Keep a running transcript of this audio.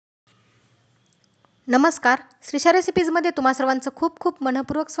नमस्कार. श्रीशा रेसिपीजमध्ये तुम्हा सर्वांचं खूप खूप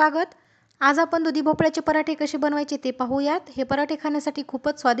मनःपूर्वक स्वागत. आज आपण दुधी भोपळ्याचे पराठे कसे बनवायचे ते पाहूयात. हे पराठे खाण्यासाठी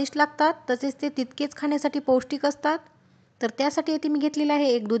खूपच स्वादिष्ट लागतात, तसेच ते तितकेच खाण्यासाठी पौष्टिक असतात. तर त्यासाठी इथे मी घेतलेला आहे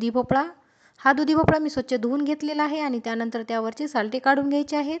एक दुधी भोपळा. हा दुधी भोपळा मी स्वच्छ धुवून घेतलेला आहे आणि त्यानंतर त्यावरचे सालटे काढून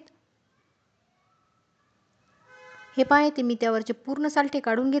घ्यायचे आहेत. हे पहा, ते मी त्यावरचे पूर्ण सालटे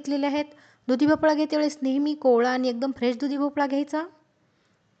काढून घेतलेले आहेत. दुधी भोपळा घेते वेळेस नेहमी कोवळा आणि एकदम फ्रेश दुधी भोपळा घ्यायचा.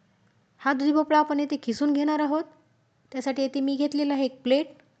 हा दुधी भोपळा आपण येथे खिसून घेणार आहोत. त्यासाठी येथे मी घेतलेला आहे एक प्लेट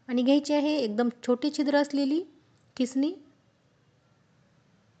आणि घ्यायची आहे एकदम छोटी छिद्र असलेली खिसणी.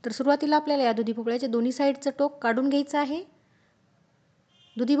 तर सुरुवातीला आपल्याला या दुधी भोपळ्याच्या दोन्ही साईडचं टोक काढून घ्यायचं आहे.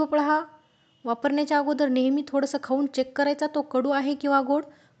 दुधी भोपळा हा वापरण्याच्या अगोदर नेहमी थोडंसं खाऊन चेक करायचा, तो कडू आहे किंवा गोड.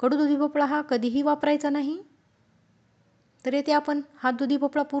 कडू दुधी भोपळा हा कधीही वापरायचा नाही. तर येथे आपण हा दुधी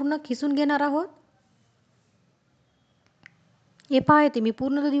भोपळा पूर्ण खिसून घेणार आहोत. हे पहा, येथे मी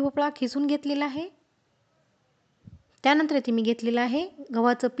पूर्ण दुधी भोपळा खिसून घेतलेला आहे. त्यानंतर येथे मी घेतलेलं आहे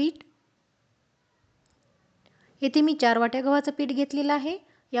गव्हाचं पीठ. येथे मी 4 वाट्या गव्हाचं पीठ घेतलेलं आहे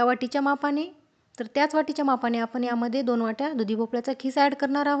या वाटीच्या मापाने. तर त्याच वाटीच्या मापाने आपण यामध्ये 2 वाट्या दुधी भोपळ्याचा खीस ॲड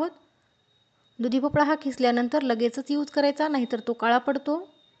करणार आहोत. दुधी भोपळा हा खिसल्यानंतर लगेचच यूज करायचा, नाहीतर तो काळा पडतो.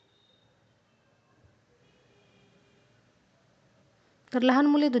 तर लहान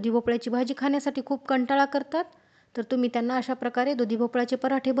मुले दुधी भोपळ्याची भाजी खाण्यासाठी खूप कंटाळा करतात. तर तुम्ही त्यांना अशा प्रकारे दुधी भोपळ्याचे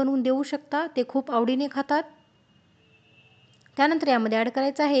पराठे बनवून देऊ शकता. ते खूप आवडीने खातात. त्यानंतर यामध्ये ॲड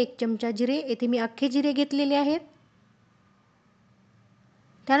करायचं आहे 1 चमचा जिरे. येथे मी अख्खे जिरे घेतलेले आहेत.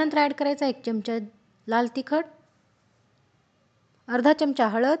 त्यानंतर ॲड करायचा 1 चमचा लाल तिखट, अर्धा चमचा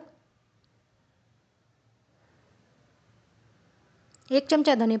हळद, 1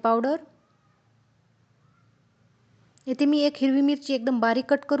 चमचा धने पावडर. येथे मी एक हिरवी मिरची एकदम बारीक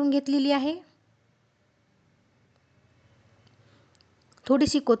कट करून घेतलेली आहे.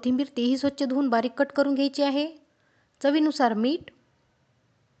 थोडीशी कोथिंबीर, तीही स्वच्छ धुवून बारीक कट करून घ्यायची आहे. चवीनुसार मीठ.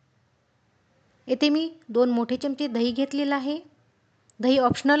 येथे मी 2 मोठे चमचे दही घेतलेलं आहे. दही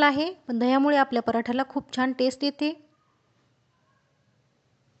ऑप्शनल आहे, पण दह्यामुळे आपल्या पराठ्याला खूप छान टेस्ट येते.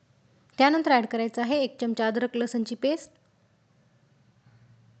 त्यानंतर ॲड करायचं आहे 1 चमचा अद्रक लसूणची पेस्ट.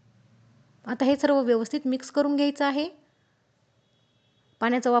 आता हे सर्व व्यवस्थित मिक्स करून घ्यायचं आहे.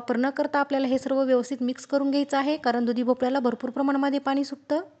 पाण्याचा वापर न करता आपल्याला हे सर्व व्यवस्थित मिक्स करून घ्यायचं आहे, कारण दुधी भोपळ्याला भरपूर प्रमाणामध्ये पाणी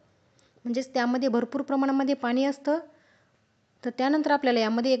सुटतं, म्हणजेच त्यामध्ये भरपूर प्रमाणामध्ये पाणी असतं. तर त्यानंतर आपल्याला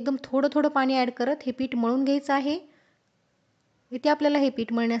यामध्ये एकदम थोडं थोडं पाणी ॲड करत हे पीठ मळून घ्यायचं आहे. इथे आपल्याला हे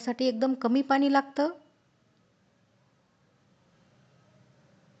पीठ मळण्यासाठी एकदम कमी पाणी लागतं.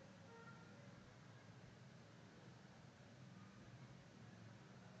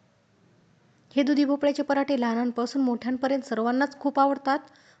 हे दुधी भोपळ्याचे पराठे लहानांपासून मोठ्यांपर्यंत सर्वांनाच खूप आवडतात.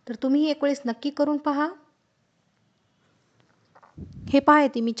 तर तुम्ही एक वेळेस नक्की करून पहा. हे पहा,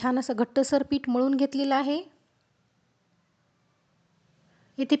 येथे मी छान असं घट्टसर पीठ मळून घेतलेलं आहे.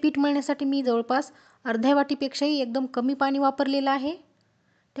 येथे पीठ मळण्यासाठी मी जवळपास अर्ध्या वाटीपेक्षाही एकदम कमी पाणी वापरलेलं आहे.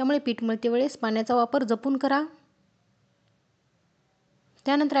 त्यामुळे पीठ मळते वेळेस पाण्याचा वापर जपून करा.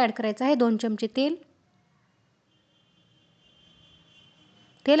 त्यानंतर ॲड करायचं आहे 2 चमचे तेल.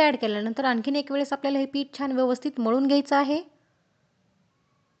 तेल ॲड केल्यानंतर आणखीन एक वेळेस आपल्याला हे पीठ छान व्यवस्थित मळून घ्यायचं आहे.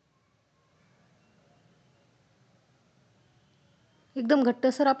 एकदम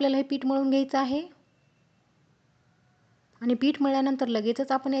घट्टसर आपल्याला हे पीठ मळून घ्यायचं आहे. आणि पीठ मळल्यानंतर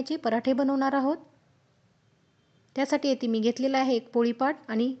लगेचच आपण याचे पराठे बनवणार आहोत. त्यासाठी येथे मी घेतलेला आहे एक पोळीपाट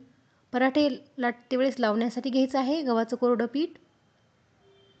आणि पराठे लाटते वेळेस लावण्यासाठी घ्यायचं आहे गव्हाचं कोरडं पीठ.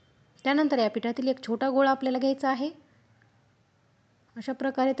 त्यानंतर या पिठातील एक छोटा गोळा आपल्याला घ्यायचा आहे. अशा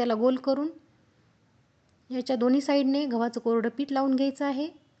प्रकारे त्याला गोल करून याच्या दोन्ही साईडने गव्हाचं कोरडं पीठ लावून घ्यायचं आहे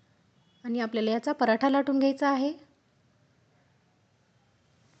आणि आपल्याला याचा पराठा लाटून घ्यायचा आहे.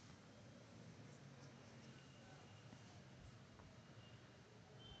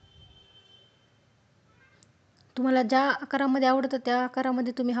 तुम्हाला ज्या आकारामध्ये आवडतं त्या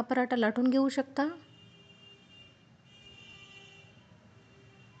आकारामध्ये तुम्ही हा पराठा लाटून घेऊ शकता.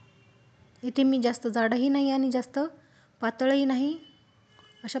 इथे मी जास्त जाडही नाही आणि जास्त पातळही नाही,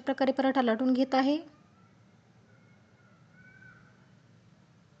 अशा प्रकारे पराठा लाटून घेत आहे.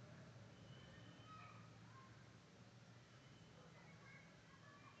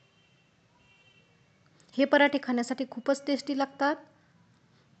 हे पराठे खाण्यासाठी खूपच टेस्टी लागतात.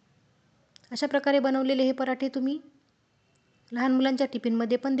 अशा प्रकारे बनवलेले हे पराठे तुम्ही लहान मुलांच्या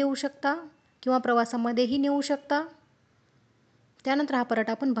टिफिनमध्ये पण देऊ शकता किंवा प्रवासामध्येही नेऊ शकता. त्यानंतर हा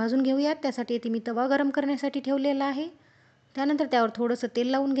पराठा आपण भाजून घेऊयात. त्यासाठी इथे मी तवा गरम करण्यासाठी ठेवलेला आहे. त्यानंतर त्यावर थोडंसं तेल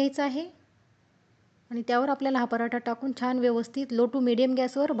लावून घ्यायचं आहे आणि त्यावर आपल्याला हा पराठा टाकून छान व्यवस्थित लो टू मीडियम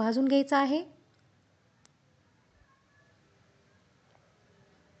गॅसवर भाजून घ्यायचा आहे.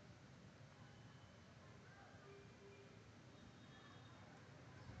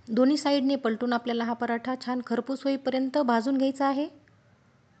 दोन्ही साईडने पलटून आपल्याला हा पराठा छान खरपूस होईपर्यंत भाजून घ्यायचा आहे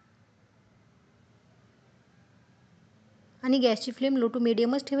आणि गॅसची फ्लेम लो टू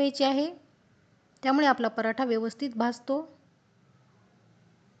मीडियमच ठेवायची आहे, त्यामुळे आपला पराठा व्यवस्थित भाजतो.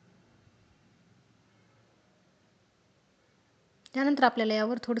 त्यानंतर आपल्याला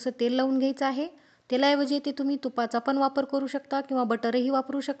यावर थोडंसं तेल लावून घ्यायचं आहे. तेलाऐवजी येथे तुम्ही तुपाचा पण वापर करू शकता किंवा बटरही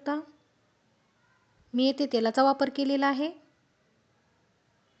वापरू शकता. मी येथे तेलाचा वापर केलेला आहे.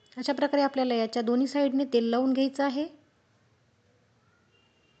 अशा प्रकारे आपल्याला याच्या दोन्ही साईडने तेल लावून घ्यायचं आहे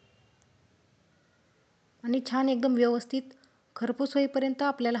आणि छान एकदम व्यवस्थित खरपूस होईपर्यंत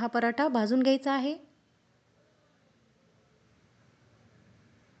आपल्याला हा पराठा भाजून घ्यायचा आहे.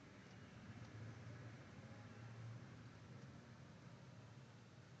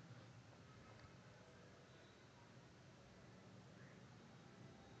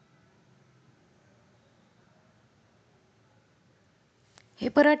 हे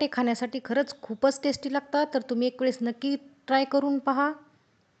पराठे खाण्यासाठी खरंच खूपच टेस्टी लागतात, तर तुम्ही एक वेळेस नक्की ट्राय करून पहा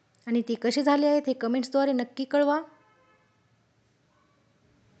आणि ते कसे झाले आहेत हे कमेंट्सद्वारे नक्की कळवा.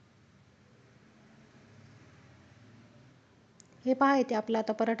 हे पहा, इथे आपला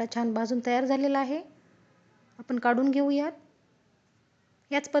आता पराठा छान भाजून तयार झालेला आहे. आपण काढून घेऊयात.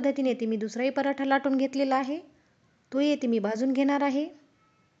 याच पद्धतीने येथे मी दुसराही पराठा लाटून घेतलेला आहे, तोही येथे मी भाजून घेणार आहे.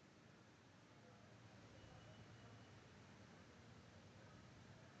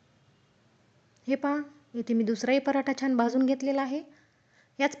 हे पहा, इथे मी दुसराही पराठा छान भाजून घेतलेला आहे.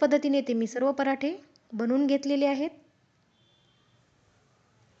 याच पद्धतीने इथे मी सर्व पराठे बनवून घेतलेले आहेत.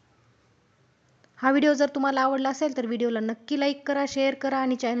 हा व्हिडिओ जर तुम्हाला आवडला असेल तर व्हिडिओला नक्की लाईक करा, शेअर करा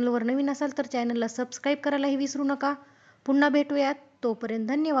आणि चॅनलवर नवीन असाल तर चॅनलला सबस्क्राईब करायलाही विसरू नका. पुन्हा भेटूयात. तोपर्यंत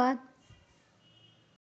धन्यवाद.